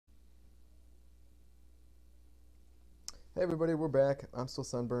Hey everybody, we're back. I'm still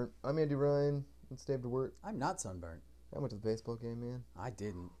sunburnt. I'm Andy Ryan. Let's Dave DeWert. I'm not sunburnt. I went to the baseball game, man. I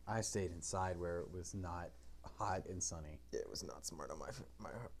didn't. I stayed inside where it was not hot and sunny. Yeah, it was not smart on my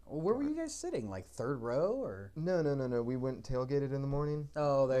Well, where were part. you guys sitting? Like third row or? No. We went tailgated in the morning.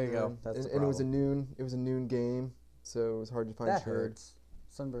 Oh, there you go. And, That's the and it was a problem. noon. It was a noon game, so it was hard to find That shirts.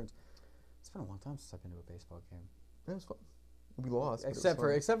 hurts. Sunburns. It's been a long time since I've been to a baseball game. It was fun. We lost, but it was Except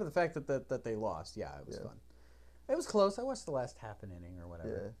fun. for the fact that they lost. Yeah, it was fun. It was close. I watched the last half an inning or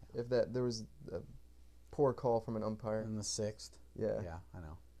whatever. Yeah. If that there was a poor call from an umpire. In the sixth. Yeah. Yeah, I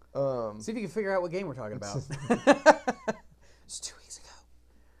know. See if you can figure out what game we're talking about. It's 2 weeks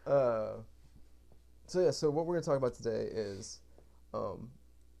ago. So what we're gonna talk about today is,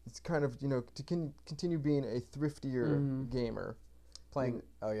 it's kind of to continue being a thriftier gamer. Playing.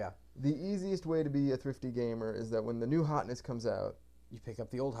 Oh yeah. The easiest way to be a thrifty gamer is that when the new hotness comes out, You pick up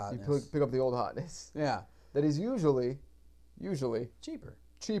the old you hotness. pick up the old hotness. Yeah. That is usually Cheaper.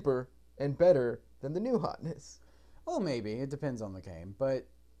 cheaper and better than the new hotness. Well, maybe it depends on the game, but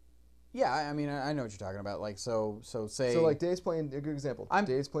yeah, I mean, I know what you're talking about. Like, so say, So like Dave's playing a good example.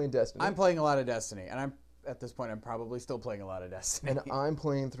 Dave's playing Destiny. I'm playing a lot of Destiny, and at this point, I'm probably still playing a lot of Destiny. and I'm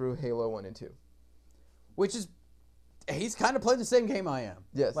playing through Halo 1 and 2. Which is, he's kind of playing the same game I am.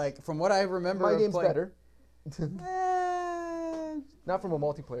 Yes. Like from what I remember, My of game's playing, better. Eh, Not from a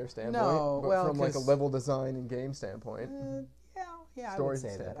multiplayer standpoint, No, but well, from like a 'cause- level design and game standpoint. yeah, I would Stories say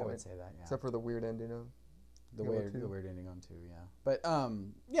that. I standpoint. would say that. Yeah. Except for the weird ending of the Halo weird 2. ending on 2, yeah. But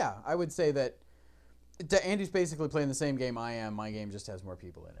yeah, I would say that Andy's basically playing the same game I am. My game just has more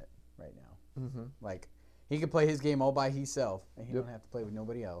people in it right now. Mm-hmm. Like he can play his game all by himself, and he Yep. don't have to play with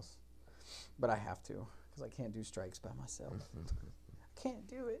nobody else. But I have to because I can't do strikes by myself. I can't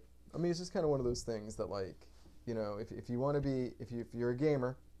do it. I mean, it's just kind of one of those things that, like, if you want to be, if you're a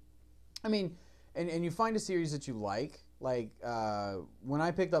gamer. I mean, and you find a series that you like when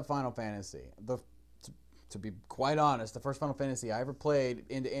I picked up Final Fantasy, to be quite honest, the first Final Fantasy I ever played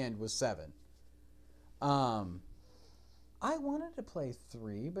end to end was 7. I wanted to play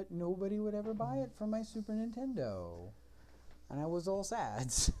 3, but nobody would ever buy it for my Super Nintendo, and I was all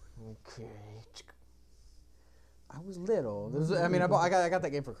sad. Okay. I was little. I got that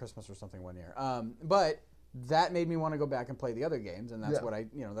game for Christmas or something one year. But that made me want to go back and play the other games, and that's what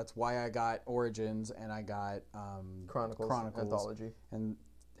that's why I got Origins and I got Chronicles Anthology. and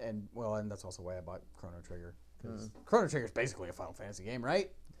that's also why I bought Chrono Trigger, because Chrono Trigger is basically a Final Fantasy game,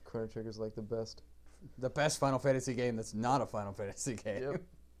 right? Chrono Trigger's like the best. The best Final Fantasy game that's not a Final Fantasy game. Yep.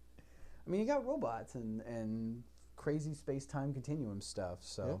 I mean, you got robots and crazy space-time continuum stuff,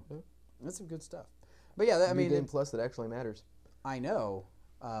 so that's some good stuff. But yeah, New Game Plus that actually matters. I know.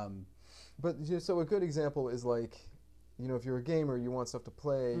 But so a good example is like, if you're a gamer, you want stuff to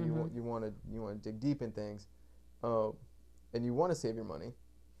play, you want to dig deep in things, and you want to save your money.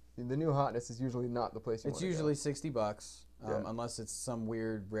 The new hotness is usually not the place you want to go. It's usually $60, Yeah. unless it's some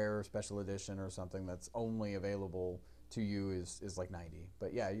weird rare special edition or something that's only available to you is like 90.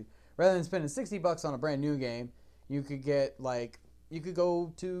 But yeah, rather than spending $60 on a brand new game, you could get you could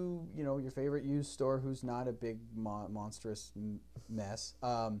go to your favorite used store, who's not a big monstrous mess,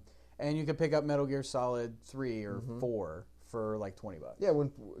 and you could pick up Metal Gear Solid 3 or 4 for like $20. Yeah, a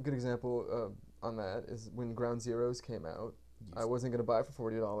good example on that is when Ground Zeroes came out. I wasn't gonna buy it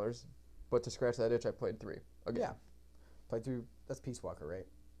for $40, but to scratch that itch, I played 3 again. Yeah, played through. That's Peace Walker, right?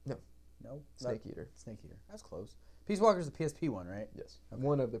 No, Snake Eater. Snake Eater. That's close. Peace Walker's the PSP one, right? Yes, Okay.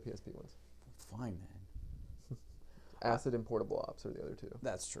 one of the PSP ones. Fine then. Acid and Portable Ops are the other two.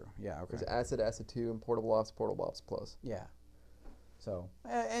 That's true. Yeah. Okay. There's Acid 2, and Portable Ops Plus. Yeah. So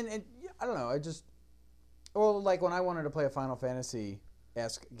and I don't know. Like when I wanted to play a Final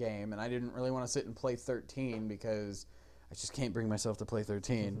Fantasy-esque game, and I didn't really want to sit and play 13 because I just can't bring myself to play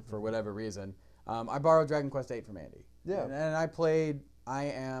 13 for whatever reason. I borrowed Dragon Quest 8 from Andy. Yeah. And I played. I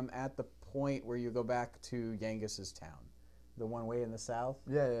am at the point where you go back to Yangus's town, the one way in the south.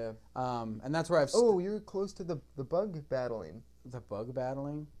 Yeah. And that's where I've. Oh, you're close to the bug battling. The bug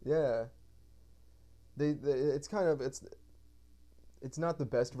battling. Yeah. It's kind of it's not the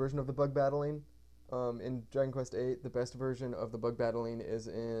best version of the bug battling. In Dragon Quest 8, the best version of the bug battling is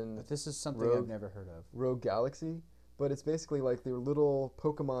in But this is something I've never heard of. Rogue Galaxy, but it's basically like their little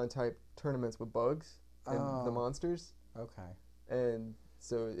Pokemon type tournaments with bugs and the monsters, Okay. and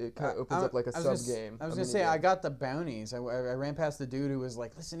so it kind of opens up like a sub game. I was gonna say I got the bounties. I ran past the dude who was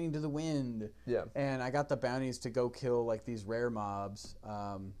like listening to the wind. Yeah. And I got the bounties to go kill like these rare mobs,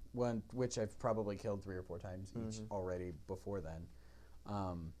 which I've probably killed 3 or 4 times each already before then.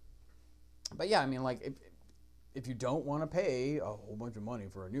 But yeah, I mean, like if you don't want to pay a whole bunch of money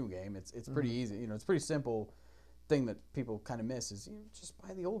for a new game, it's pretty easy. It's pretty simple thing that people kind of miss is just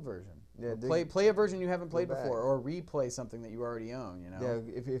buy the old version. Yeah, Play a version you haven't played back. before, or replay something that you already own. Yeah,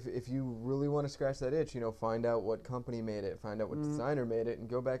 if you really want to scratch that itch, find out what company made it, find out what designer made it, and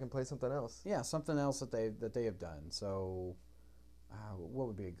go back and play something else. Yeah, something else that they have done. So, what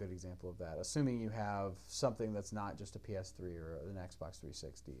would be a good example of that? Assuming you have something that's not just a PS3 or an Xbox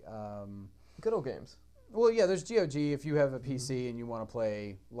 360. Good old games. Well, yeah, there's GOG if you have a PC and you want to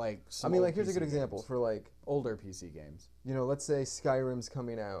play some old here's PC a good example games. for Older PC games. Let's say Skyrim's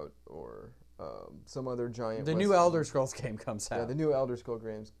coming out or some other giant. The new Elder Scrolls game comes out. Yeah, the new Elder Scrolls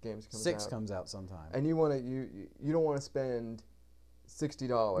games comes out. 6 comes out sometime. And you don't want to spend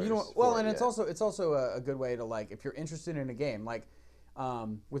 $60. It's also a good way to if you're interested in a game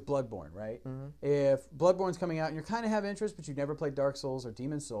with Bloodborne, right? Mm-hmm. If Bloodborne's coming out and you kind of have interest, but you've never played Dark Souls or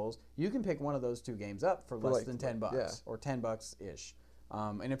Demon Souls, you can pick one of those 2 games up for less than $10 or $10 ish.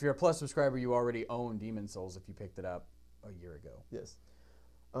 And if you're a Plus subscriber, you already own Demon Souls if you picked it up a year ago. Yes.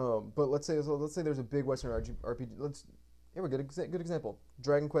 But let's say there's a big Western RPG. Here we go. Good example.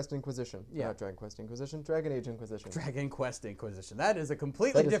 Dragon Quest Inquisition. Yeah. Not Dragon Quest Inquisition. Dragon Age Inquisition. Dragon Quest Inquisition. That is a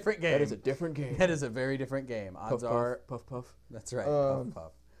completely different game. That is a different game. That is a very different game. Odds are. Puff. That's right. Puff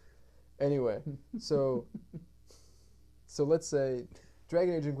puff. Anyway, so let's say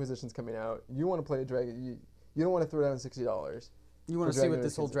Dragon Age Inquisition's coming out. You want to play a Dragon. You don't want to throw down $60. You want to see what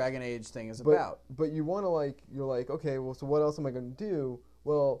this whole Dragon Age thing is about. But you want to you're like, okay, well, so what else am I going to do?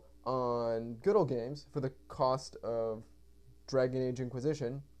 Well, on good old games, for the cost of Dragon Age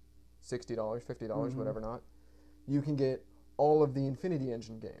Inquisition, $60, $50, whatever not, you can get all of the Infinity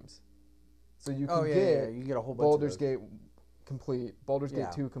Engine games. So you can you get a whole bunch Baldur's of those. Gate complete, Baldur's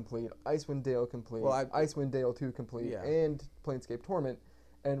Gate 2 complete, Icewind Dale complete, Icewind Dale 2 complete, and Planescape Torment.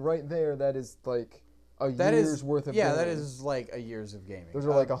 And right there, that is a year's worth of gaming. that is a year's of gaming. Those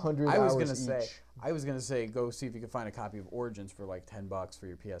are 100 hours each. I was gonna say go see if you can find a copy of Origins for $10 for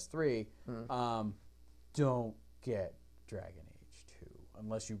your PS3. Don't get Dragon Age 2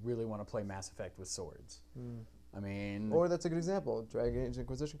 unless you really want to play Mass Effect with swords. I mean, or that's a good example. Dragon Age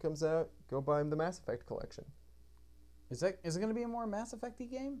Inquisition comes out, go buy the Mass Effect collection. Is it going to be a more Mass Effect-y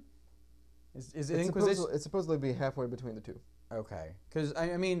game? Is it Inquisition? It's supposedly be halfway between the two. Okay, because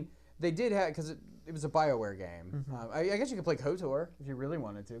I mean they did have because it was a BioWare game. I guess you could play KOTOR if you really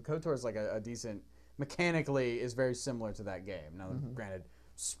wanted to. KOTOR is a decent mechanically is very similar to that game. Now, granted,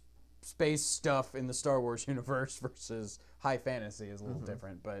 space stuff in the Star Wars universe versus high fantasy is a little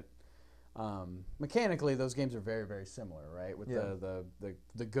different, but mechanically those games are very, very similar, right? With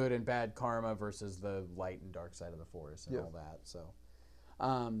the good and bad karma versus the light and dark side of the force and all that. So,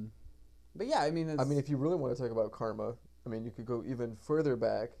 but yeah, I mean, if you really want to talk about karma, you could go even further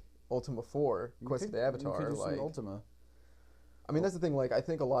back. Ultima 4, Quest of the Avatar. You could do some Ultima. That's the thing. I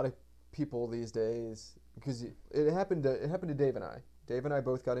think a lot of people these days, because it happened to Dave and I. Dave and I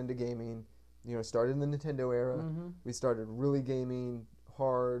both got into gaming. Started in the Nintendo era. We started really gaming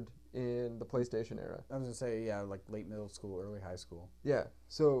hard in the PlayStation era. I was gonna say late middle school, early high school. Yeah.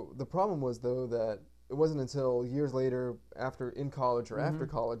 So the problem was though that it wasn't until years later, in college or after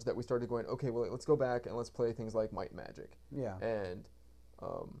college, that we started going, okay, well, let's go back and let's play things like Might and Magic. Yeah. And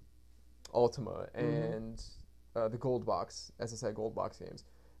Ultima and the Gold Box, SSI Gold Box games.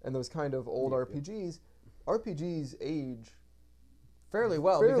 And those kind of old RPGs. RPGs age fairly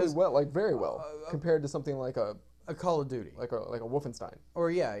well. Very well, compared to something like a Call of Duty. Like a Wolfenstein.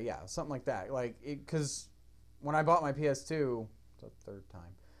 Or something like that. Because when I bought my PS2, it's the third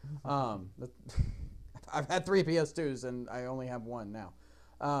time. I've had 3 PS2s and I only have one now.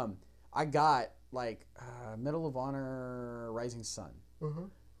 I got Medal of Honor Rising Sun.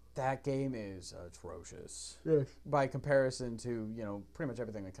 That game is atrocious. Yes. By comparison to, pretty much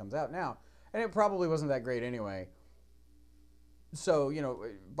everything that comes out now. And it probably wasn't that great anyway. So,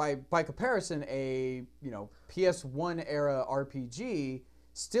 by comparison, a, PS1 era RPG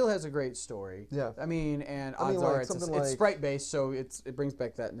still has a great story. Yeah. And odds are it's sprite based, so it brings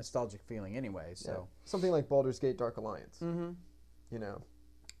back that nostalgic feeling anyway. So something like Baldur's Gate Dark Alliance.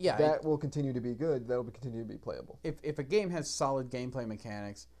 Yeah, that will continue to be good. That will continue to be playable. If a game has solid gameplay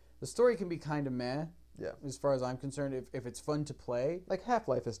mechanics, the story can be kind of meh. Yeah. As far as I'm concerned, if it's fun to play.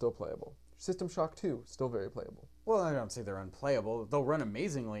 Half-Life is still playable. System Shock 2, still very playable. Well, I don't say they're unplayable. They'll run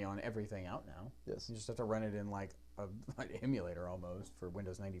amazingly on everything out now. Yes. You just have to run it in an emulator almost for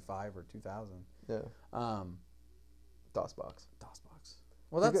Windows 95 or 2000. Yeah. DOSBox.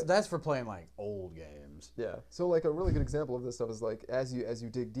 Well, that's for playing old games. Yeah. So a really good example of this stuff is as you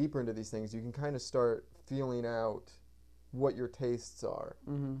dig deeper into these things, you can kind of start feeling out what your tastes are.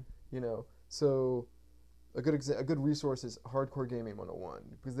 So a good resource is Hardcore Gaming 101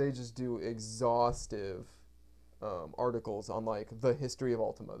 because they just do exhaustive articles on like the history of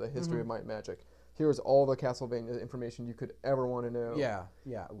Ultima, the history of Might and Magic. Here's all the Castlevania information you could ever want to know. Yeah,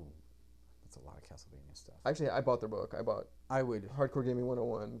 yeah. Ooh, that's a lot of Castlevania stuff. Actually, I bought their book. I would Hardcore Gaming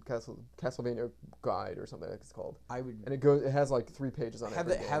 101 Castlevania Guide or something like it's called. I would. And it has like 3 pages on it.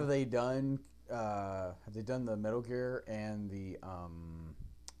 Have they done the Metal Gear and the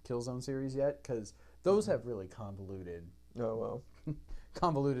Killzone series yet? Because those have really convoluted. Oh well.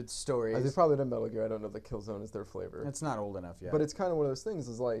 Convoluted stories. They've probably done Metal Gear. I don't know if the Killzone is their flavor. It's not old enough yet. But it's kind of one of those things.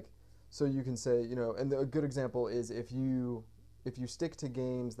 Is like, so you can say, you know, and a good example is if you stick to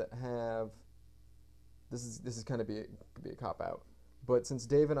games that have. This is kind of be a cop out, but since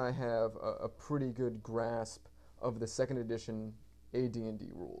Dave and I have a pretty good grasp of the 2nd edition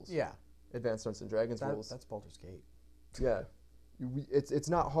AD&D rules. Yeah. Advanced Dungeons and Dragons rules. That's Baldur's Gate. Yeah. It's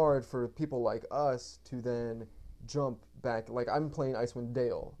not hard for people like us to then jump back. Like I'm playing Icewind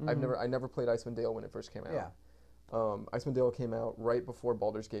Dale. I never played Icewind Dale when it first came out. Yeah. Icewind Dale came out right before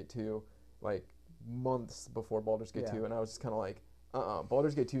Baldur's Gate 2, like months before Baldur's Gate 2, and I was just kind of like,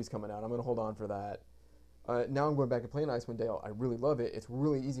 Baldur's Gate 2 is coming out. I'm gonna hold on for that. Now I'm going back and playing Icewind Dale. I really love it. It's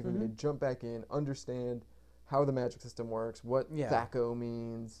really easy for me to jump back in, understand how the magic system works, what THAC0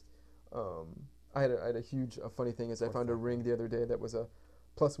 means. I had a huge funny thing is I found a ring the other day that was a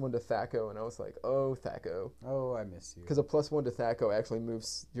 +1 to THAC0, and I was like, oh, THAC0. Oh, I miss you. Because a +1 to THAC0 actually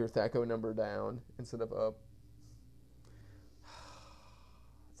moves your THAC0 number down instead of up.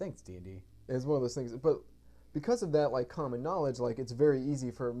 Thanks, D&D. It's one of those things, but because of that, like common knowledge, like it's very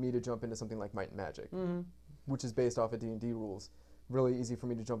easy for me to jump into something like Might and Magic, which is based off of D&D rules. Really easy for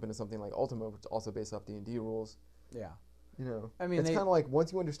me to jump into something like Ultima, which is also based off D&D rules. Yeah. You know, I mean, it's kind of like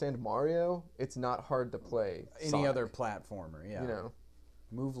once you understand Mario, it's not hard to play any other platformer. Yeah. You know,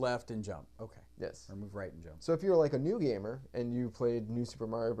 move left and jump. Okay. Yes. Or move right and jump. So if you're like a new gamer and you played New Super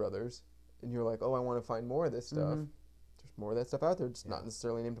Mario Brothers, and you're like, oh, I want to find more of this stuff. There's more of that stuff out there. It's not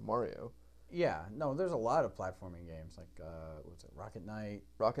necessarily named Mario. Yeah, no, there's a lot of platforming games like what's it, Rocket Knight.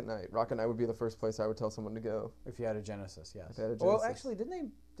 Rocket Knight would be the first place I would tell someone to go. If you had a Genesis, yes. If I had a Genesis. Well, actually,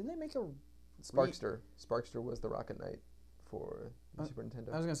 didn't they make a Sparkster? Sparkster was the Rocket Knight for the Super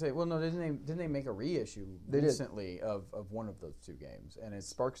Nintendo. I was gonna say, well, no, didn't they make a reissue recently of one of those 2 games, and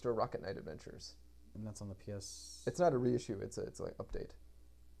it's Sparkster Rocket Knight Adventures. And that's on the PS. It's not a reissue. It's like update.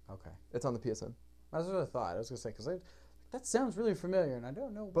 Okay. It's on the PSN. That's what I thought. I was gonna say because that sounds really familiar, and I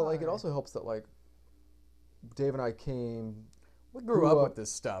don't know. But why. like, it also helps that like Dave and I grew up with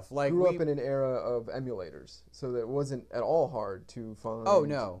this stuff. Like grew up in an era of emulators, so that it wasn't at all hard to find. Oh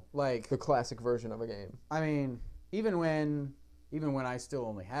no, like the classic version of a game. I mean, even when I still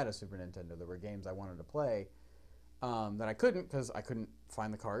only had a Super Nintendo, there were games I wanted to play that I couldn't because I couldn't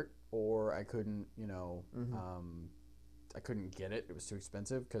find the cart, or I couldn't, I couldn't get it. It was too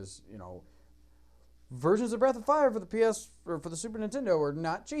expensive because versions of Breath of Fire for the PS or for the Super Nintendo were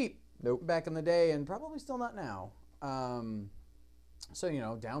not cheap. Nope. Back in the day, and probably still not now.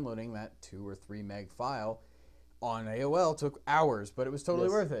 So downloading that 2 or 3 meg file on AOL took hours, but it was totally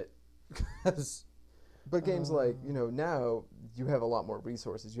worth it. But games like now you have a lot more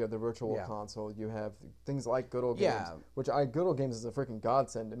resources. You have the virtual console. You have things like Good Old Games, which Good Old Games is a freaking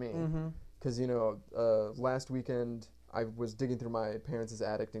godsend to me. Because last weekend I was digging through my parents'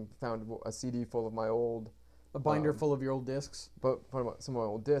 attic and found a CD full of my old. A binder full of your old discs? But some of my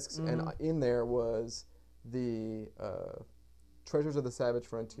old discs. And in there was the Treasures of the Savage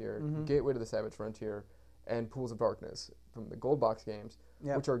Frontier, Gateway to the Savage Frontier, and Pools of Darkness from the Gold Box games,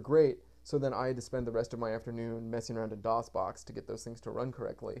 which are great. So then I had to spend the rest of my afternoon messing around in DOSBox to get those things to run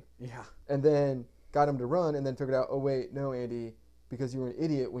correctly. Yeah. And then got them to run and then figured out, oh, wait, no, Andy, because you were an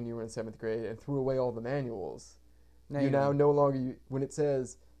idiot when you were in 7th grade and threw away all the manuals. You now no longer, when it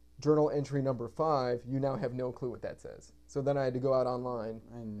says journal entry number 5, you now have no clue what that says. So then I had to go out online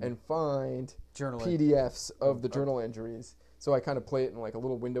and find PDFs of the journal entries. So I kind of play it in like a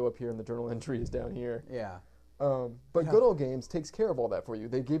little window up here and the journal entry is down here. Yeah. But Good Old Games takes care of all that for you.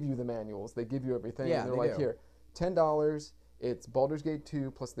 They give you the manuals. They give you everything. Yeah, and they're like, here, $10. It's Baldur's Gate 2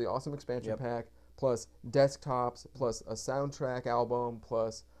 plus the awesome expansion pack plus desktops plus a soundtrack album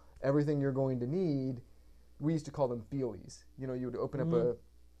plus everything you're going to need. We used to call them feelies. You would open up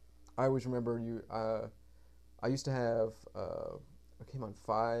I always remember I used to have, it came on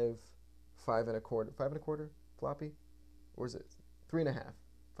 5 5.25 floppy? Or is it 3.5,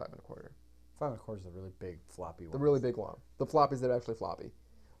 5.25? 5.25 is a really big floppy one. The really big one. The floppies that are actually floppy.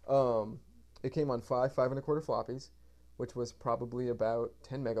 It came on 5.25 floppies, which was probably about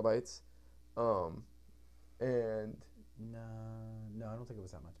 10 megabytes. And no, I don't think it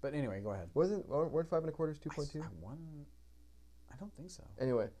was that much. But anyway, go ahead. Weren't 5.25s 2.2? I don't think so.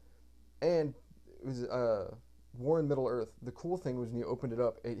 Anyway, and it was War in Middle Earth. The cool thing was when you opened it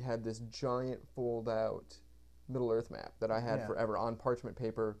up, it had this giant fold-out Middle Earth map that I had forever on parchment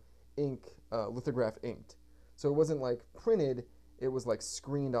paper, lithograph inked. So it wasn't like printed; it was like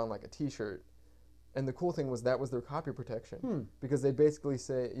screened on like a T-shirt. And the cool thing was that was their copy protection because they basically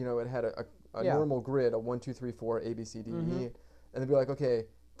say, it had a normal grid, a 1, 2, 3, 4, A, B, C, D, E, and they'd be like, okay,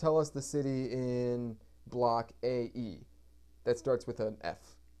 tell us the city in block AE that starts with an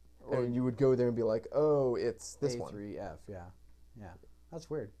F. And you would go there and be like, oh, it's this one. A3F, yeah. That's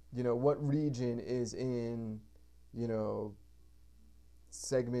weird. What region is in,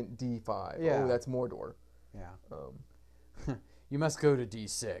 segment D5? Yeah. Oh, that's Mordor. Yeah. You must go to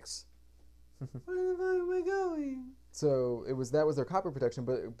D6. Where the fuck am I going? So that was their copy protection,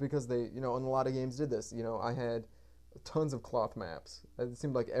 but because they, and a lot of games did this. I had tons of cloth maps. It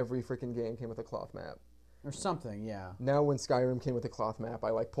seemed like every freaking game came with a cloth map. Or something, yeah. Now when Skyrim came with a cloth map,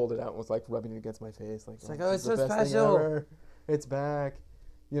 I pulled it out and was rubbing it against my face. It's it's so special. It's back.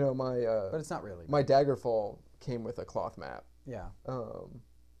 But it's not really. My Daggerfall came with a cloth map. Yeah. Oh,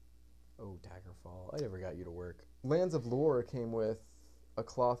 Daggerfall. I never got you to work. Lands of Lore came with a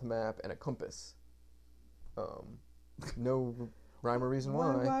cloth map and a compass. No rhyme or reason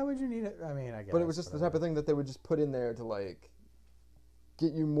why. Why would you need it? I mean, I guess. But it was just the type of thing that they would just put in there to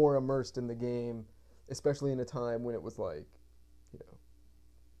get you more immersed in the game, especially in a time when it was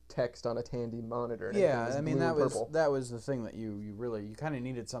text on a Tandy monitor. And yeah, I mean that was the thing that you really kind of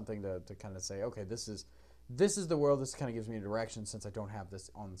needed something to kind of say, okay, this is the world. This kind of gives me a direction. Since I don't have this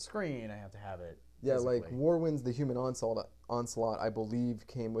on the screen, I have to have it. Yeah, physically. Warwind's The Human Onslaught, I believe,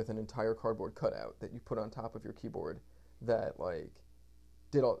 came with an entire cardboard cutout that you put on top of your keyboard that labeled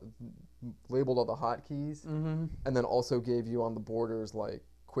all the hotkeys, and then also gave you on the borders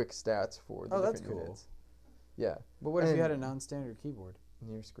quick stats for the different units. Yeah. But what if you had a non-standard keyboard?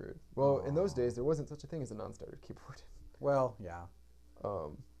 You're screwed. Well, in those days, there wasn't such a thing as a non-standard keyboard. Well, yeah. Yeah.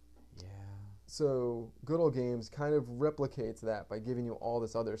 So Good Old Games kind of replicates that by giving you all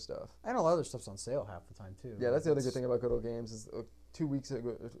this other stuff. And a lot of other stuff's on sale half the time too. Yeah, that's the other good thing about Good Old Games is 2 weeks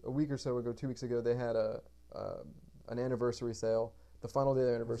ago, a week or so ago, 2 weeks ago, they had an anniversary sale. The final day of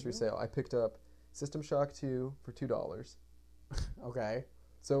the anniversary sale, I picked up System Shock 2 for $2. Okay.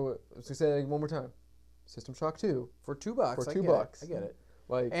 So say that one more time. System Shock 2 for $2. For $2. I get it.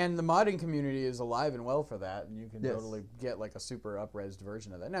 And the modding community is alive and well for that, and you can totally get a super up-resed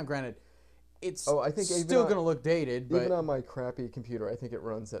version of that. Now, granted, it's still going to look dated, but even on my crappy computer, I think it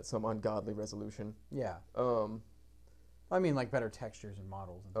runs at some ungodly resolution. Yeah. I mean, better textures and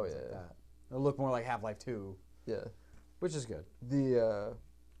models and things like that. It'll look more like Half-Life 2. Yeah. Which is good. The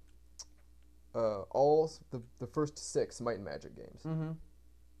first 6 Might and Magic games. Mm-hmm.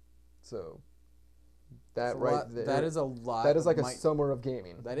 So that is a lot. That is a summer of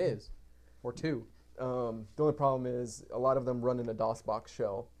gaming. That is, or 2. The only problem is a lot of them run in a DOSBox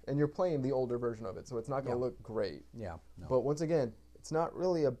shell, and you're playing the older version of it, so it's not going to look great. Yeah. No. But once again, it's not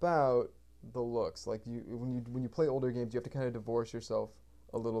really about the looks. When you play older games, you have to kind of divorce yourself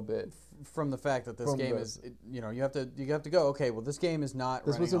a little bit from the fact that this game is, you have to go, okay, well, this game is not.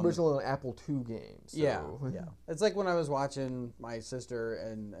 This was originally an Apple II game. So. Yeah. It's like when I was watching my sister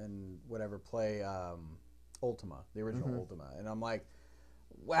and whatever play Ultima, the original Ultima, and I'm like,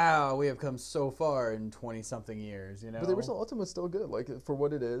 wow, we have come so far in 20-something years, But the original Ultima is still good, for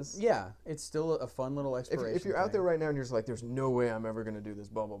what it is. Yeah, it's still a fun little exploration. If you're out there right now and you're just like, there's no way I'm ever going to do this,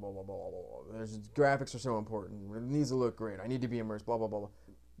 blah, blah, blah, blah, blah, blah, blah. Graphics are so important. It needs to look great. I need to be immersed, blah, blah, blah, blah.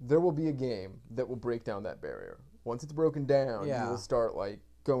 There will be a game that will break down that barrier. Once it's broken down, you will start,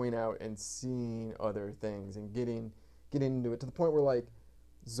 going out and seeing other things and getting into it to the point where,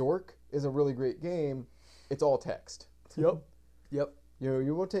 Zork is a really great game. It's all text. Yep.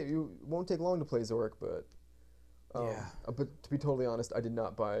 You won't take long to play Zork, but but to be totally honest, I did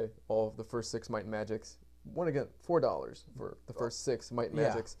not buy all of the first 6 Might and Magics. $4 for the first 6 Might and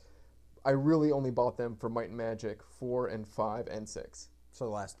Magics. I really only bought them for Might and Magic 4 and 5 and 6. So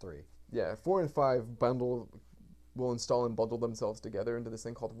the last 3. Yeah, 4 and 5 will install and bundle themselves together into this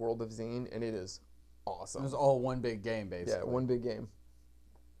thing called World of Zine, and it is awesome. It was all one big game, basically. Yeah, one big game.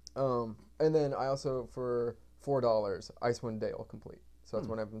 And then I also, for $4, Icewind Dale complete. So that's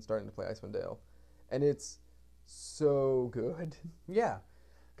when I've been starting to play Icewind Dale. And it's so good. Yeah.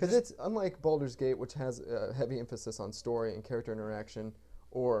 Because it's unlike Baldur's Gate, which has a heavy emphasis on story and character interaction,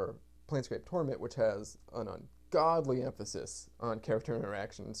 or Planescape Torment, which has an ungodly emphasis on character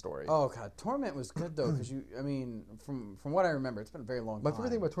interaction and story. Oh, God. Torment was good, though, because from what I remember, it's been a very long time. My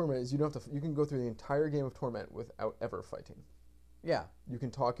favorite thing about Torment is you can go through the entire game of Torment without ever fighting. Yeah. You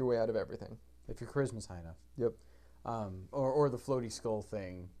can talk your way out of everything. If your charisma's high enough. Yep. Or the floaty skull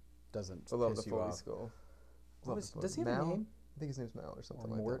thing doesn't piss you off. I love the floaty skull. Does he have a name? I think his name's Mal or something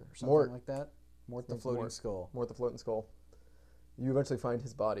like Mort that. or something like that. Mort the floating skull. Mort the floating skull. You eventually find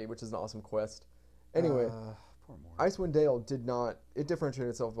his body, which is an awesome quest. Anyway, poor Mort. Icewind Dale did not. It differentiated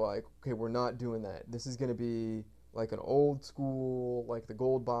itself by like, okay, we're not doing that. This is going to be like an old school, like the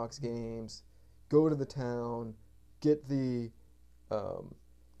gold box games. Go to the town, get the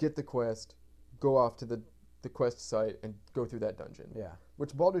quest, go off to the quest site and go through that dungeon. Yeah.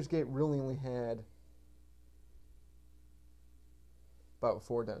 Which Baldur's Gate really only had about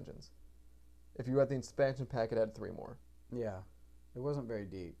 4 dungeons. If you had the expansion pack, it had 3 more. Yeah. It wasn't very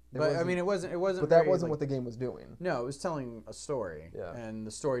deep. It But I mean, it wasn't. But that wasn't what the game was doing. No, it was telling a story. Yeah. And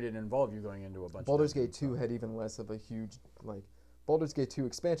the story didn't involve you going into a bunch. Baldur's Gate 2 had even less of a huge like. Baldur's Gate 2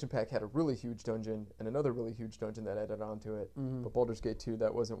 expansion pack had a really huge dungeon and another really huge dungeon that added onto it. Mm-hmm. But Baldur's Gate 2,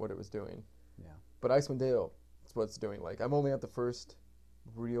 that wasn't what it was doing. Yeah. But Icewind Dale, that's what it's doing. Like, I'm only at the first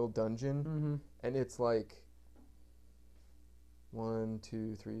real dungeon, and it's like 1,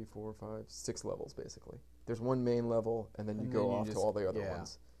 2, 3, 4, 5, 6 levels basically. There's one main level, and then you go off to all the other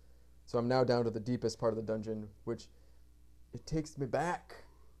ones. So I'm now down to the deepest part of the dungeon, which it takes me back.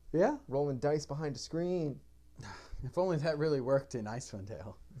 Yeah. Rolling dice behind a screen. If only that really worked in Icewind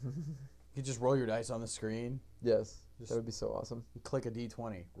Dale. You could just roll your dice on the screen. Yes, that would be so awesome. Click a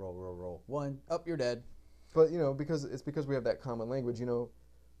D20. Roll, roll, roll. 1. Up, you're dead. But, you know, because we have that common language, you know,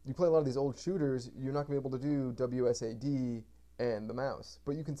 you play a lot of these old shooters, you're not going to be able to do WSAD and the mouse.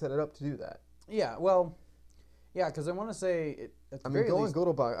 But you can set it up to do that. Yeah, well, yeah, because I want to say, at the very least...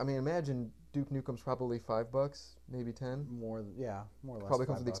 I mean, imagine Duke Nukem's probably $5, maybe 10. More or less. Probably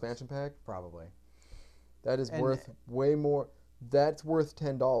comes with the expansion pack. Probably. That is worth way more. That's worth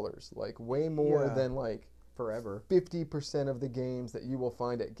 $10. Like, way more than, like... Forever. 50% of the games that you will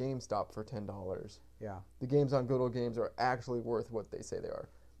find at GameStop for $10. Yeah. The games on Good Old Games are actually worth what they say they are.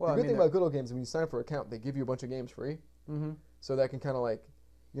 Well, the good thing about Good Old Games is when you sign up for an account, they give you a bunch of games free. Mm-hmm. So that can kind of like,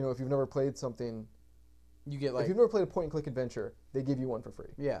 you know, if you've never played something... You get like... If you've never played a point-and-click adventure, they give you one for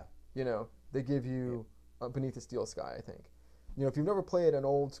free. Yeah. You know, they give you Beneath the Steel Sky, I think. You know, if you've never played an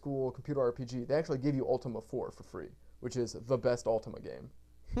old-school computer RPG, they actually give you Ultima 4 for free, which is the best Ultima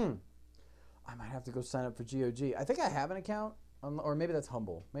game. I might have to go sign up for GOG. I think I have an account, or maybe that's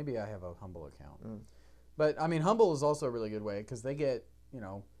Humble. Maybe I have a Humble account. But, I mean, Humble is also a really good way, because they get, you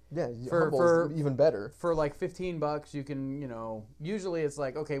know... Yeah, Humble is even better. For, like, $15, you can, you know... Usually it's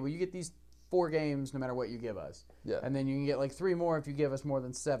like, okay, well, you get these 4 games no matter what you give us. Yeah. And then you can get, like, 3 more if you give us more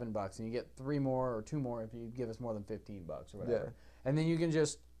than $7, and you get 3 more or 2 more if you give us more than $15 or whatever. Yeah. And then you can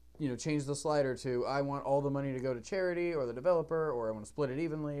just... You know, change the slider to I want all the money to go to charity or the developer, or I want to split it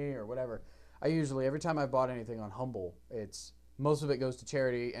evenly or whatever. I usually, every time I've bought anything on Humble, it's most of it goes to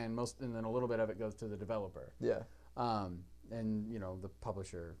charity and then a little bit of it goes to the developer. Yeah. And you know, the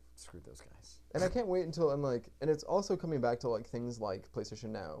publisher screwed those guys. And I can't wait until and it's also coming back to like things like PlayStation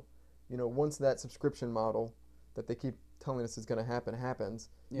Now. You know, once that subscription model that they keep telling us is going to happens,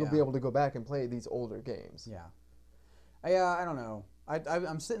 you'll be able to go back and play these older games. Yeah. I don't know.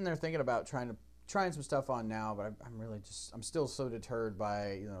 I'm sitting there thinking about trying some stuff on now, but I'm still so deterred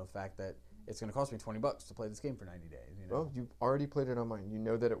by, you know, the fact that it's going to cost me $20 to play this game for 90 days. You know? Well, you've already played it on mine. You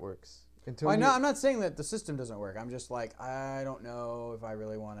know that it works. I'm not saying that the system doesn't work. I'm just like, I don't know if I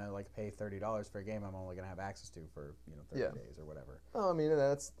really want to like pay $30 for a game I'm only going to have access to for 30 days or whatever. Oh, I mean,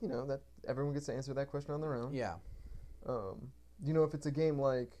 that's that everyone gets to answer that question on their own. Yeah. You know, if it's a game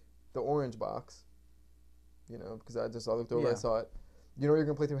like the Orange Box, you know, because I looked over, I saw it. You know, you're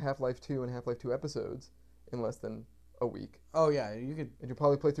going to play through Half-Life 2 and Half-Life 2 episodes in less than a week. Oh, yeah, you could... And you'll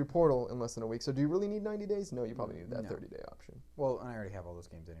probably play through Portal in less than a week. So do you really need 90 days? No, you probably need that 30-day option. Well, I already have all those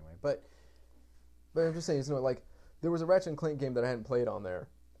games anyway. But I'm just saying, like, there was a Ratchet & Clank game that I hadn't played on there.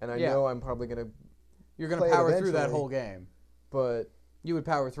 And I know I'm probably going to You're going to power through that whole game. But... You would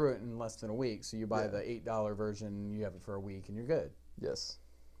power through it in less than a week. So you buy the $8 version, you have it for a week, and you're good. Yes.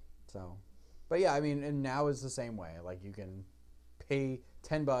 So... But yeah, I mean, and now is the same way. Like, you can pay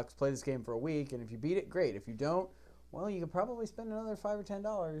 $10, play this game for a week, and if you beat it, great. If you don't, well, you could probably spend another $5 or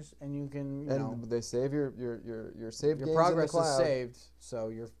 $10, and you can, you know, they save your saved games progress in the cloud. is saved, so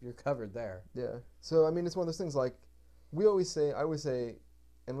you're covered there. Yeah. So I mean, it's one of those things. Like I always say,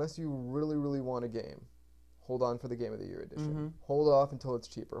 unless you really, really want a game, hold on for the Game of the Year edition. Hold off until it's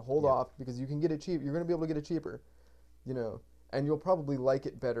cheaper. Hold off because you can get it cheap. You're going to be able to get it cheaper, you know, and you'll probably like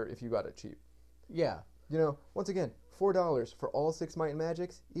it better if you got it cheap. Yeah. You know, once again, $4 for all 6 Might and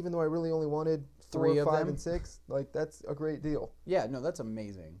Magics, even though I really only wanted 3 of 5 them. and 6, like, that's a great deal. Yeah, no, that's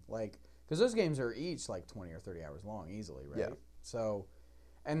amazing. Like, because those games are each like 20 or 30 hours long easily, right? Yeah. So,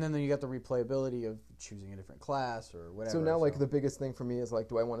 and then you got the replayability of choosing a different class or whatever. So now, like, the biggest thing for me is, like,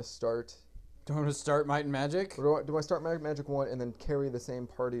 do I want to start Do you want to start Might and Magic? Or do I start Magic 1 and then carry the same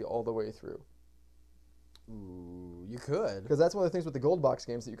party all the way through? Ooh, you could. Because that's one of the things with the gold box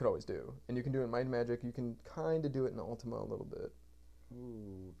games that you could always do. And you can do it in Might and Magic. You can kind of do it in Ultima a little bit.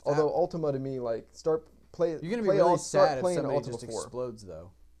 Ooh, Although Ultima to me, like, you're gonna be really sad if somebody just explodes,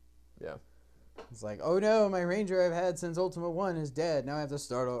 though. Yeah. It's like, oh no, my ranger I've had since Ultima 1 is dead. Now I have to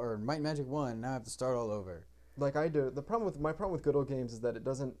start all, or Might and Magic 1. Now I have to start all over. Like I do. My problem with good old games is that it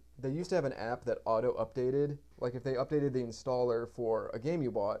doesn't. They used to have an app that auto updated. Like if they updated the installer for a game you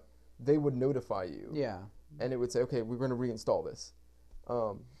bought, they would notify you. Yeah. And it would say, okay, we're going to reinstall this.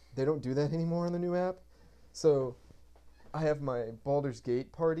 They don't do that anymore in the new app. So I have my Baldur's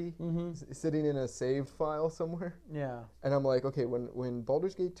Gate party sitting in a saved file somewhere. Yeah. And I'm like, okay, when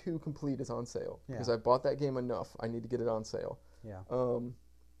Baldur's Gate 2 Complete is on sale, because I bought that game enough, I need to get it on sale. Yeah. I'm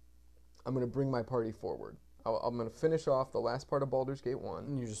going to bring my party forward. I'm going to finish off the last part of Baldur's Gate 1.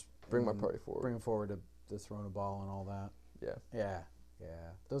 And you just bring my party forward. Bring forward to the Throne of Ball and all that. Yeah. Yeah.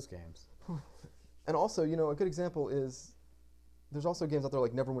 Yeah. Those games. And also, you know, a good example is there's also games out there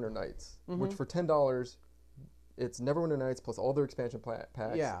like Neverwinter Nights, which for $10, it's Neverwinter Nights plus all their expansion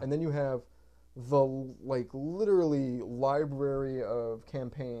packs. Yeah. And then you have the, like, literally library of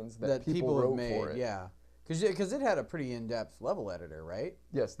campaigns that people wrote have made for it. Yeah. Because it had a pretty in-depth level editor, right?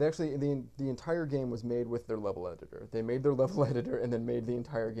 Yes, they actually the entire game was made with their level editor. They made their level editor and then made the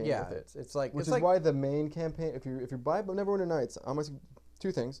entire game with it. It's like which is why the main campaign. If you buy Neverwinter Nights, I'm gonna say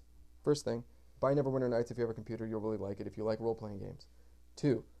two things. First thing, buy Neverwinter Nights if you have a computer. You'll really like it if you like role playing games.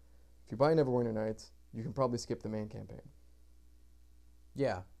 Two, if you buy Neverwinter Nights, you can probably skip the main campaign.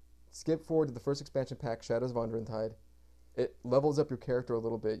 Yeah. Skip forward to the first expansion pack, Shadows of Undertide. It levels up your character a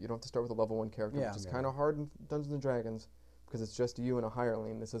little bit. You don't have to start with a level 1 character, which is kind of hard in Dungeons & Dragons because it's just you and a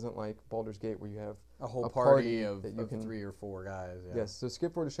hireling. This isn't like Baldur's Gate where you have a whole party of 3 or 4 guys. Yeah. Yes, so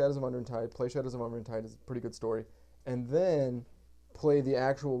skip forward to Shadows of Undertide, play Shadows of Undertide, it's a pretty good story, and then play the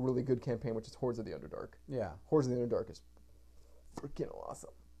actual really good campaign, which is Hordes of the Underdark. Yeah. Hordes of the Underdark is freaking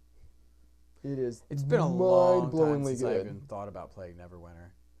awesome. It's been a long time since good. I even thought about playing Neverwinter.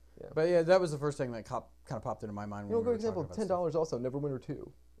 Yeah. But yeah, that was the first thing that kind of popped into my mind. You know, good example, $10 also, Neverwinter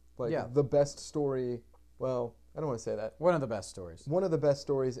 2. Like, the best story, well, I don't want to say that. One of the best stories. One of the best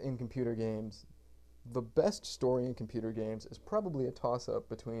stories in computer games. The best story in computer games is probably a toss-up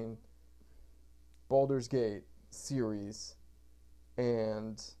between Baldur's Gate series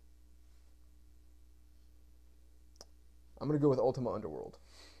and I'm going to go with Ultima Underworld.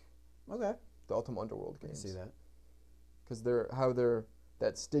 Okay. The Ultima Underworld games. I see that. Because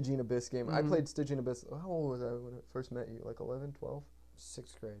that Stygian Abyss game. I played Stygian Abyss. How old was I when I first met you? Like 11, 12?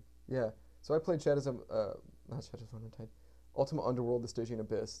 6th grade. Yeah. So I played not Shadows of Undertide, Ultima Underworld, the Stygian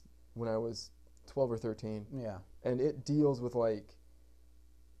Abyss when I was 12 or 13. Yeah. And it deals with like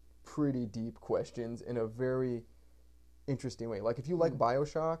pretty deep questions in a very interesting way. Like if you like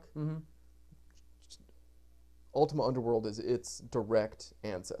BioShock, Ultima Underworld is its direct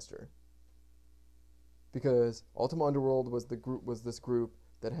ancestor. Because Ultima Underworld was this group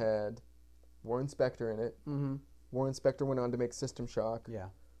that had Warren Spector in it. Warren Spector went on to make System Shock. Yeah.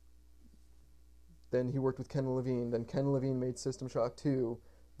 Then he worked with Ken Levine. Then Ken Levine made System Shock 2.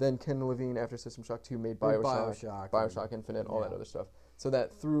 Then Ken Levine, after System Shock 2, made BioShock Infinite, all that other stuff. So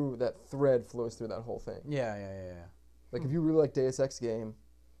that thread flows through that whole thing. Yeah. Like if you really like Deus Ex game,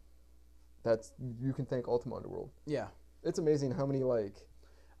 you can thank Ultima Underworld. Yeah. It's amazing how many like.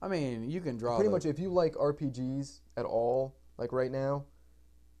 I mean, you can draw. Pretty much, if you like RPGs at all, like right now,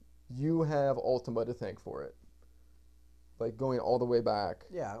 you have Ultima to thank for it. Like going all the way back.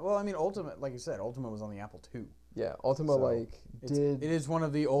 Yeah, well, I mean, Ultima, like you said, Ultima was on the Apple II. Yeah, Ultima it is one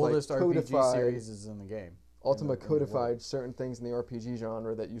of the oldest RPG series in the game. Ultima codified certain things in the RPG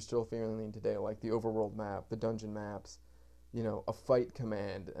genre that you still feeling today, like the overworld map, the dungeon maps, you know, a fight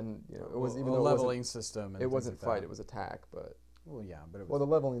command, and you know, it was even though leveling system. It wasn't fight; it was attack, but. Well, yeah, but it was... Well, the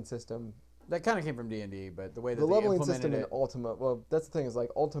leveling system... That kind of came from D&D, but the way that the they leveling system in Ultima... Well, that's the thing, is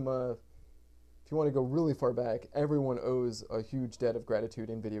like Ultima... If you want to go really far back, everyone owes a huge debt of gratitude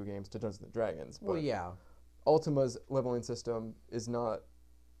in video games to Dungeons & Dragons. Well, yeah. Ultima's leveling system is one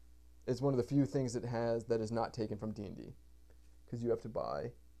of the few things it has that is not taken from D&D. Because you have to buy...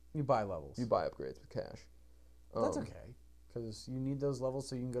 You buy levels. You buy upgrades with cash. That's okay, because you need those levels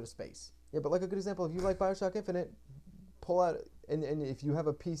so you can go to space. Yeah, but like a good example, if you like BioShock Infinite... Pull out, and if you have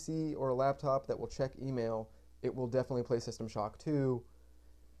a PC or a laptop that will check email, it will definitely play System Shock 2.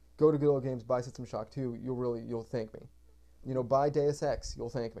 Go to Good Old Games, buy System Shock 2. You'll thank me. You know, buy Deus Ex.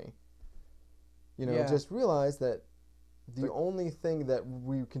 You'll thank me. You know, just realize that the only thing that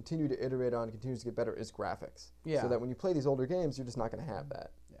we continue to iterate on, continues to get better, is graphics. Yeah. So that when you play these older games, you're just not going to have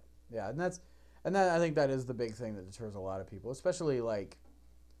that. Yeah, and that's And that I think that is the big thing that deters a lot of people, especially like,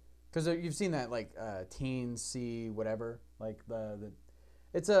 because you've seen that like teens see whatever, like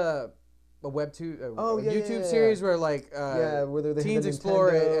it's a webtoon YouTube series where like whether they teens have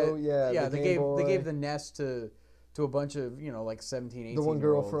explore Nintendo, it. the They Game Boy. gave the NES to a bunch of like 17, 18 the one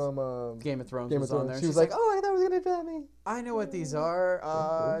girl from Game of Thrones was on there. She was like, "Oh, I thought it was gonna draw me." I know what these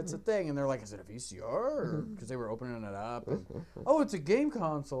are. It's a thing, and they're like, "Is it a VCR?" Because they were opening it up. And, oh, it's a game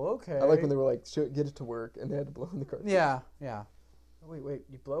console. Okay. I like when they were like, "Get it to work," and they had to blow in the cartridge. Yeah. Wait,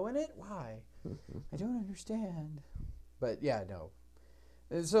 you blow in it? Why? I don't understand. But yeah, no.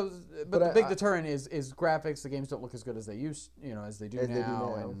 So, but the big deterrent is graphics. The games don't look as good as they as they do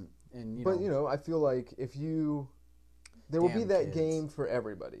now. And but I feel like there will be that kids. game for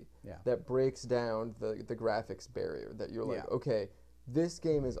everybody. Yeah. That breaks down the graphics barrier. That you're like, okay, this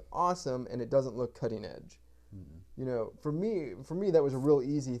game is awesome and it doesn't look cutting edge. Mm-hmm. For me, that was a real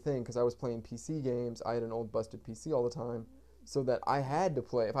easy thing because I was playing PC games. I had an old busted PC all the time, so that I had to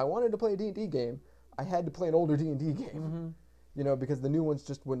play. If I wanted to play a D&D game, I had to play an older D&D game. Mm-hmm. Because the new ones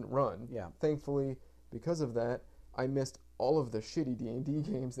just wouldn't run. Yeah. Thankfully, because of that, I missed all of the shitty D&D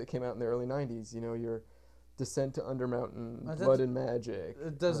games that came out in the early 90s. Your Descent to Undermountain, Blood and Magic.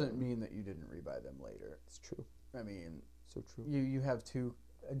 It doesn't mean that you didn't rebuy them later. It's true. I mean, so true. You have two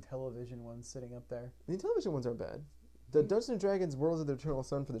Intellivision ones sitting up there. The Intellivision ones aren't bad. The Dungeons & Dragons Worlds of the Eternal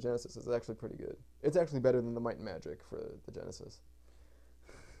Sun for the Genesis is actually pretty good. It's actually better than the Might and Magic for the Genesis.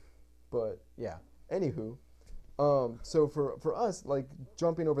 But yeah. Anywho, so for us, like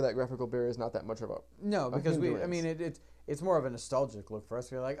jumping over that graphical barrier is not that much of because it's more of a nostalgic look for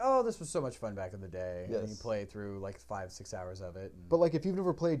us. We're like, oh, this was so much fun back in the day. Yes. And you play through like 5-6 hours of it. But like if you've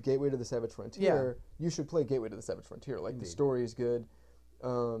never played Gateway to the Savage Frontier, you should play Gateway to the Savage Frontier. Like the story is good.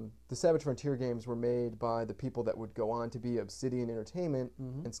 The Savage Frontier games were made by the people that would go on to be Obsidian Entertainment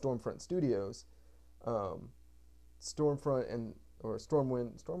and Stormfront Studios. Stormwind or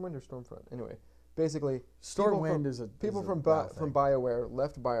Stormfront. Anyway, basically, Stormwind people from BioWare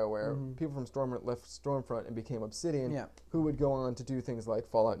left BioWare. People from Stormfront left Stormfront and became Obsidian, who would go on to do things like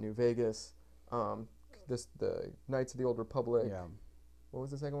Fallout New Vegas, the Knights of the Old Republic. Yeah. What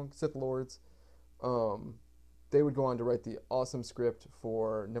was the second one? Sith Lords. They would go on to write the awesome script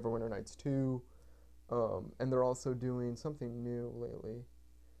for Neverwinter Nights 2, and they're also doing something new lately.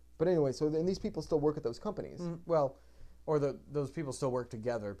 But anyway, and these people still work at those companies. Those people still work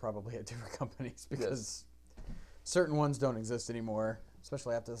together, probably at different companies, because certain ones don't exist anymore,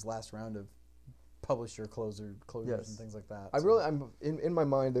 especially after this last round of publisher closures and things like that. I'm in my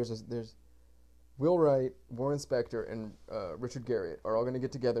mind. There's Will Wright, Warren Spector, and Richard Garriott are all going to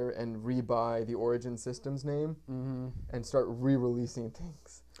get together and rebuy the Origin Systems name and start re-releasing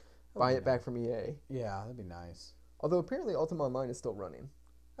things. Buy it back from EA. Yeah, that'd be nice. Although apparently Ultima Online is still running.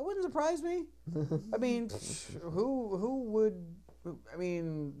 That wouldn't surprise me. I mean, who would? I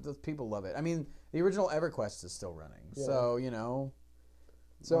mean, the people love it. I mean, the original EverQuest is still running, so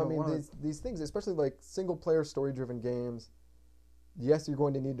So I mean, these things, especially like single-player story-driven games. Yes, you're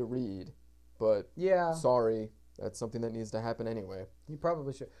going to need to read, but sorry, that's something that needs to happen anyway. You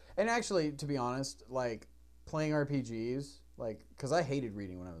probably should. And actually, to be honest, like playing RPGs, because I hated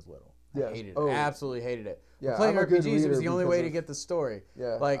reading when I was little. I hated it. Absolutely hated it. Yeah, playing RPGs, it was the only way to get the story.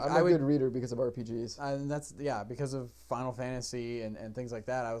 Yeah, I'm a good reader because of RPGs. And that's because of Final Fantasy and things like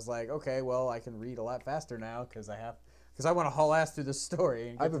that. I was like, okay, well, I can read a lot faster now because I want to haul ass through the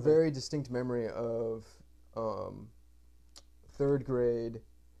story. I have a very distinct memory of third grade.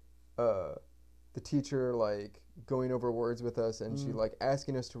 The teacher going over words with us, and she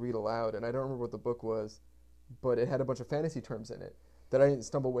asking us to read aloud. And I don't remember what the book was, but it had a bunch of fantasy terms in it that I didn't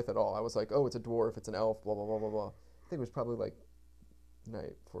stumble with at all. I was like, oh, it's a dwarf, it's an elf, blah, blah, blah, blah, blah. I think it was probably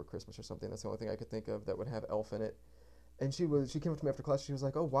Night Before Christmas or something. That's the only thing I could think of that would have elf in it. And she came up to me after class, she was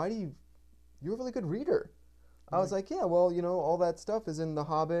like, oh, you're a really good reader. I was like, yeah, well, all that stuff is in The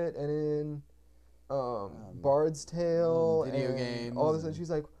Hobbit and in Bard's Tale. Video games. All this. And she's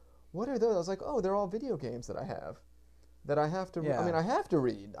like, what are those? I was like, oh, they're all video games that I have. That I have to, I mean, I have to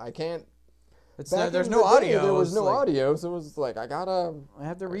read. I can't. There's no audio. There was no audio, so it was like I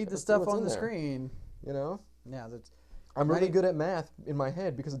have to read the stuff on the screen. Yeah, that's. I'm really good at math in my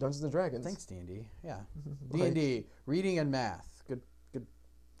head because of Dungeons and Dragons. Thanks, D&D. Yeah, D&D, reading and math, good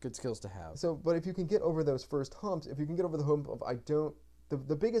skills to have. So, but if you can get over those first humps, if you can get over the hump of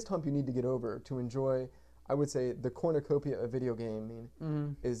the biggest hump you need to get over to enjoy, I would say the cornucopia of video gaming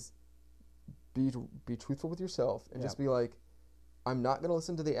is be truthful with yourself and just be like, I'm not going to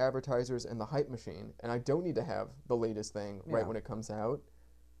listen to the advertisers and the hype machine, and I don't need to have the latest thing right when it comes out.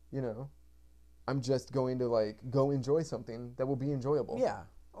 I'm just going to go enjoy something that will be enjoyable. Yeah,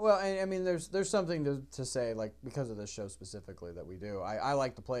 Well, I mean, there's something to say, like, because of this show specifically that we do. I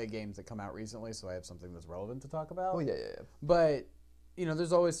like to play games that come out recently, so I have something that's relevant to talk about. Oh yeah. But,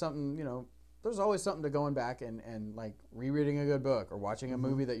 there's always something, there's always something to going back and like, rereading a good book or watching a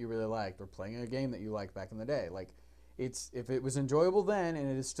movie that you really liked or playing a game that you liked back in the day. Like, if it was enjoyable then and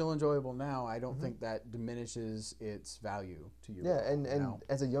it is still enjoyable now, I don't think that diminishes its value to you. Yeah, and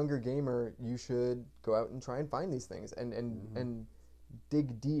as a younger gamer, you should go out and try and find these things and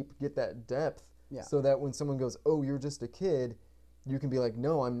dig deep, get that depth, so that when someone goes, "Oh, you're just a kid," you can be like,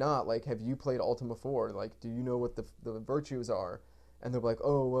 "No, I'm not. Like, have you played Ultima 4? Like, do you know what the virtues are?" And they're like,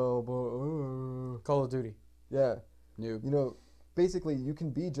 "Oh, well, Call of Duty. Yeah. Noob. Basically, you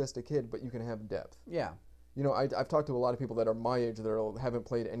can be just a kid, but you can have depth. Yeah. I've talked to a lot of people that are my age that haven't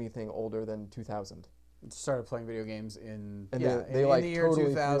played anything older than 2000. Started playing video games in they in like the year totally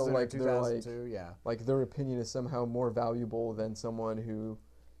 2000 feel like or 2002. like their opinion is somehow more valuable than someone who,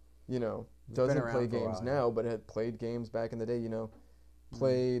 doesn't play games now but had played games back in the day.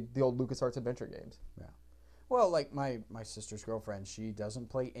 Played the old LucasArts adventure games. Yeah. Well, like my sister's girlfriend, she doesn't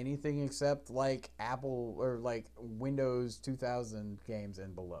play anything except like Apple or like Windows 2000 games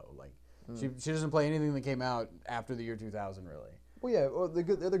and below. Like she doesn't play anything that came out after the year 2000, really. Well, yeah. Well,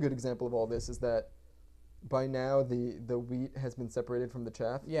 the other good example of all this is that by now the wheat has been separated from the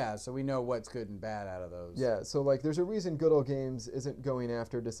chaff. Yeah, so we know what's good and bad out of those. Yeah, so like there's a reason Good Old Games isn't going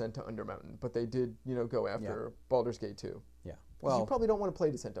after Descent to Undermountain, but they did, go after Baldur's Gate 2. Yeah. Well, you probably don't want to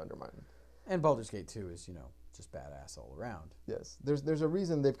play Descent to Undermountain. And Baldur's Gate 2 is, just badass all around. Yes. There's a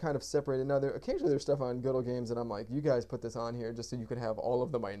reason they've kind of separated. Now, occasionally there's stuff on Good Old Games and I'm like, you guys put this on here just so you could have all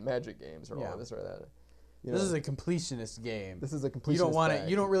of the Might and Magic games or all of this or that. This is a completionist game. This is a completionist. You don't want it.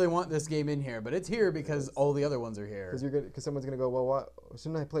 You don't really want this game in here, but it's here because all the other ones are here. Because someone's gonna go, well,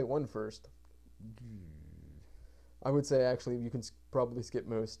 shouldn't I play one first? I would say actually you can probably skip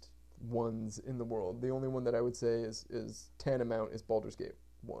most ones in the world. The only one that I would say is tantamount is Baldur's Gate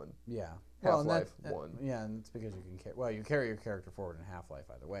 1. Yeah. Half-Life 1. Yeah, and it's because you carry your character forward in Half-Life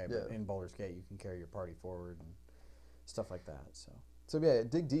either way, but in Baldur's Gate you can carry your party forward and stuff like that. So yeah,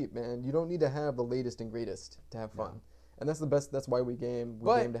 dig deep, man. You don't need to have the latest and greatest to have fun. No. And that's the best. That's why we game.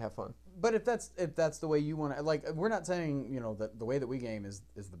 We game to have fun. But if that's the way you want to, like, we're not saying that the way that we game is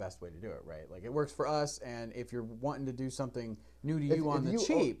the best way to do it, right? Like, it works for us. And if you're wanting to do something new to you on the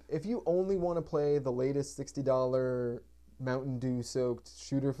cheap, if you only want to play the latest $60 Mountain Dew soaked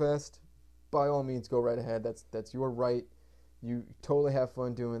Shooter Fest, by all means go right ahead. That's your right. You totally have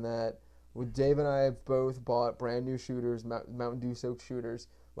fun doing that. With Dave and I have both bought brand new shooters, Mountain Dew soaked shooters.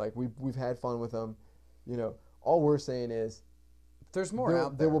 Like we've had fun with them. All we're saying is there's more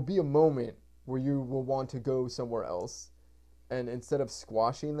out there. There will be a moment where you will want to go somewhere else, and instead of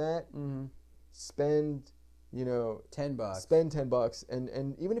squashing that, spend $10. Spend $10,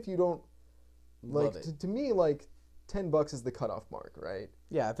 and even if you don't like to me like $10 is the cutoff mark, right?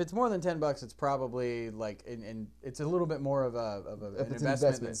 Yeah, if it's more than $10, it's probably like, and it's a little bit more of an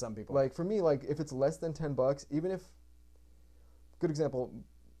investment than some people. Like for me, like if it's less than $10, even if, good example,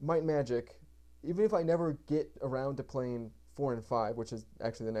 Might and Magic, even if I never get around to playing 4 and 5, which is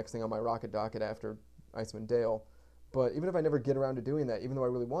actually the next thing on my rocket docket after Icewind Dale, but even if I never get around to doing that, even though I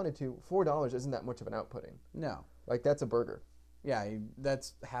really wanted to, $4 isn't that much of an outputting. No. Like that's a burger. Yeah,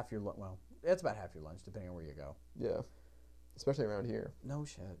 that's half your it's about half your lunch, depending on where you go. Yeah. Especially around here. No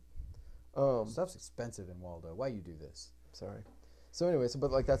shit. Stuff's expensive in Waldo. Why you do this? Sorry. So anyway, but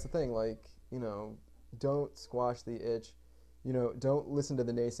like that's the thing. Like, don't squash the itch. Don't listen to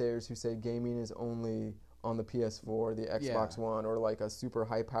the naysayers who say gaming is only on the PS4, the Xbox One, or like a super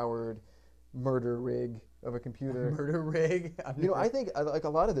high-powered murder rig of a computer. Murder rig? I think like a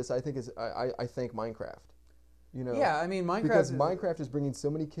lot of this, I think I thank Minecraft. Yeah, I mean, Minecraft because Minecraft is bringing so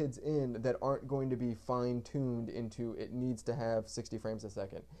many kids in that aren't going to be fine-tuned into it needs to have 60 frames a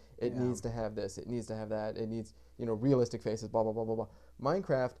second. It needs to have this. It needs to have that. It needs, realistic faces, blah, blah, blah, blah, blah.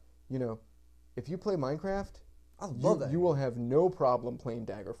 Minecraft, if you play Minecraft, I love that. You will have no problem playing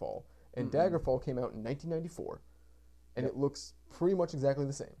Daggerfall. And Daggerfall came out in 1994, and it looks pretty much exactly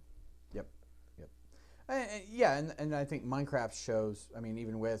the same. Yep. Yeah, and I think Minecraft shows, I mean,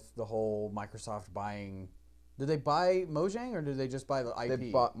 even with the whole Microsoft buying... Did they buy Mojang or did they just buy the IP?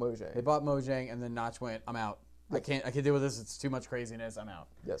 They bought Mojang. They bought Mojang, and then Notch went, I'm out. Yes. I can't deal with this. It's too much craziness. I'm out.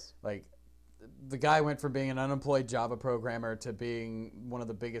 Yes. Like, the guy went from being an unemployed Java programmer to being one of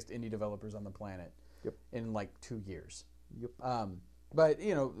the biggest indie developers on the planet. Yep. In like 2 years. Yep. But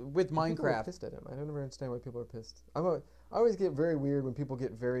with Minecraft, people are pissed at him. I don't ever understand why people are pissed. I always get very weird when people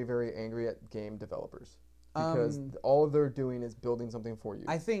get very, very angry at game developers because all they're doing is building something for you.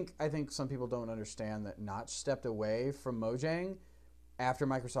 I think some people don't understand that Notch stepped away from Mojang after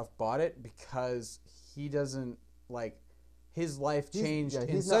Microsoft bought it because he doesn't like his life changed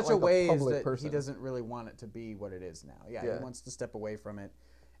in such a way that he doesn't really want it to be what it is now. Yeah, he wants to step away from it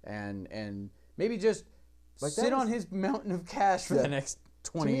and maybe just like sit on his mountain of cash for the next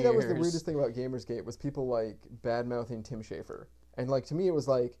 20 years. To me, that was the weirdest thing about Gamersgate was people like bad-mouthing Tim Schafer. And like to me, it was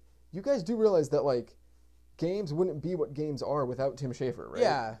like, you guys do realize that like games wouldn't be what games are without Tim Schafer, right?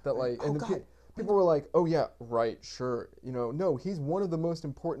 Yeah. That like, people were like, oh yeah, right, sure. You know, no, he's one of the most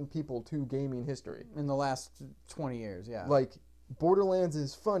important people to gaming history. In the last 20 years, yeah. Like, Borderlands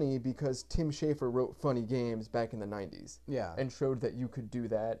is funny because Tim Schafer wrote funny games back in the 90s. Yeah. And showed that you could do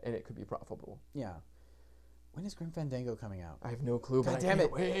that and it could be profitable. Yeah. When is Grim Fandango coming out? I have no clue, but God damn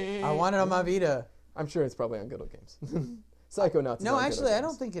it. I want it on my Vita. I'm sure it's probably on Good Old Games. Psychonauts. No, actually, I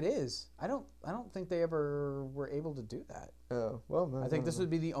don't think it is. I don't think they ever were able to do that. Oh, well, no, I think this would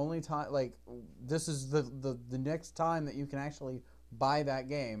be the only time. Like, this is the next time that you can actually buy that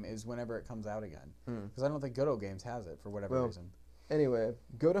game is whenever it comes out again. Because I don't think Good Old Games has it for whatever reason. Anyway,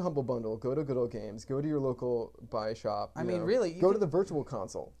 go to Humble Bundle, go to Good Old Games, go to your local buy shop. I mean, really, go to the Virtual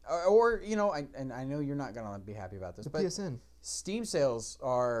Console. Or you know, and I know you're not gonna be happy about this, but PSN. Steam sales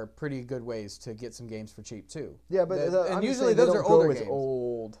are pretty good ways to get some games for cheap too. Yeah, but and usually those are older games.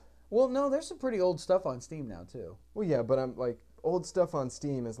 Old. Well, no, there's some pretty old stuff on Steam now too. Well, yeah, but I'm like old stuff on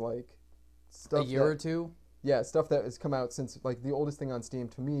Steam is like stuff a year or two. Yeah, stuff that has come out since like the oldest thing on Steam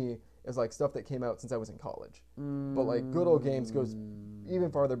to me is like stuff that came out since I was in college. But like Good Old Games goes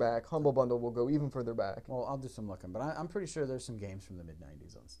even farther back. Humble Bundle will go even further back. Well, I'll do some looking, but I'm pretty sure there's some games from the mid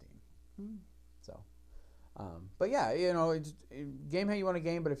 '90s on Steam. So. But yeah, you know, game how you want to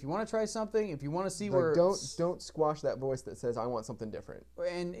game. But if you want to try something, if you want to see where don't squash that voice that says I want something different.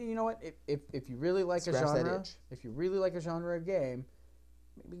 And you know what? If you really like a genre, if you really like a genre of game,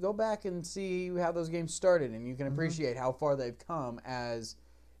 maybe go back and see how those games started, and you can appreciate how far they've come. As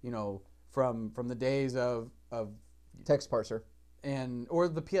you know, from the days of text parser. Or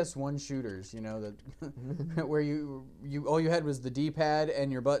the PS1 shooters, you know, that where you all you had was the D-pad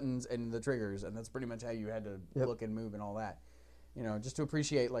and your buttons and the triggers, and that's pretty much how you had to look and move and all that. You know, just to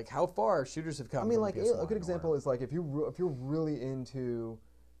appreciate like how far shooters have come. I mean, like a good example is like if you're really into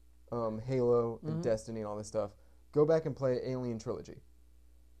Halo and Destiny and all this stuff, go back and play Alien Trilogy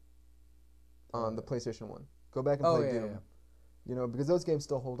on the PlayStation 1. Go back and play Doom. Yeah. You know, because those games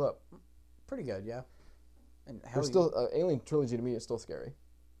still hold up. Pretty good, yeah. And they're still Alien Trilogy to me is still scary.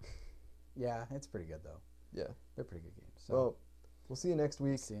 Yeah, it's pretty good though. Yeah, they're pretty good games. So. Well, we'll see you next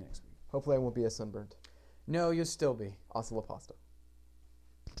week. See you next week. Hopefully, I won't be as sunburnt. No, you'll still be. Hasta la pasta.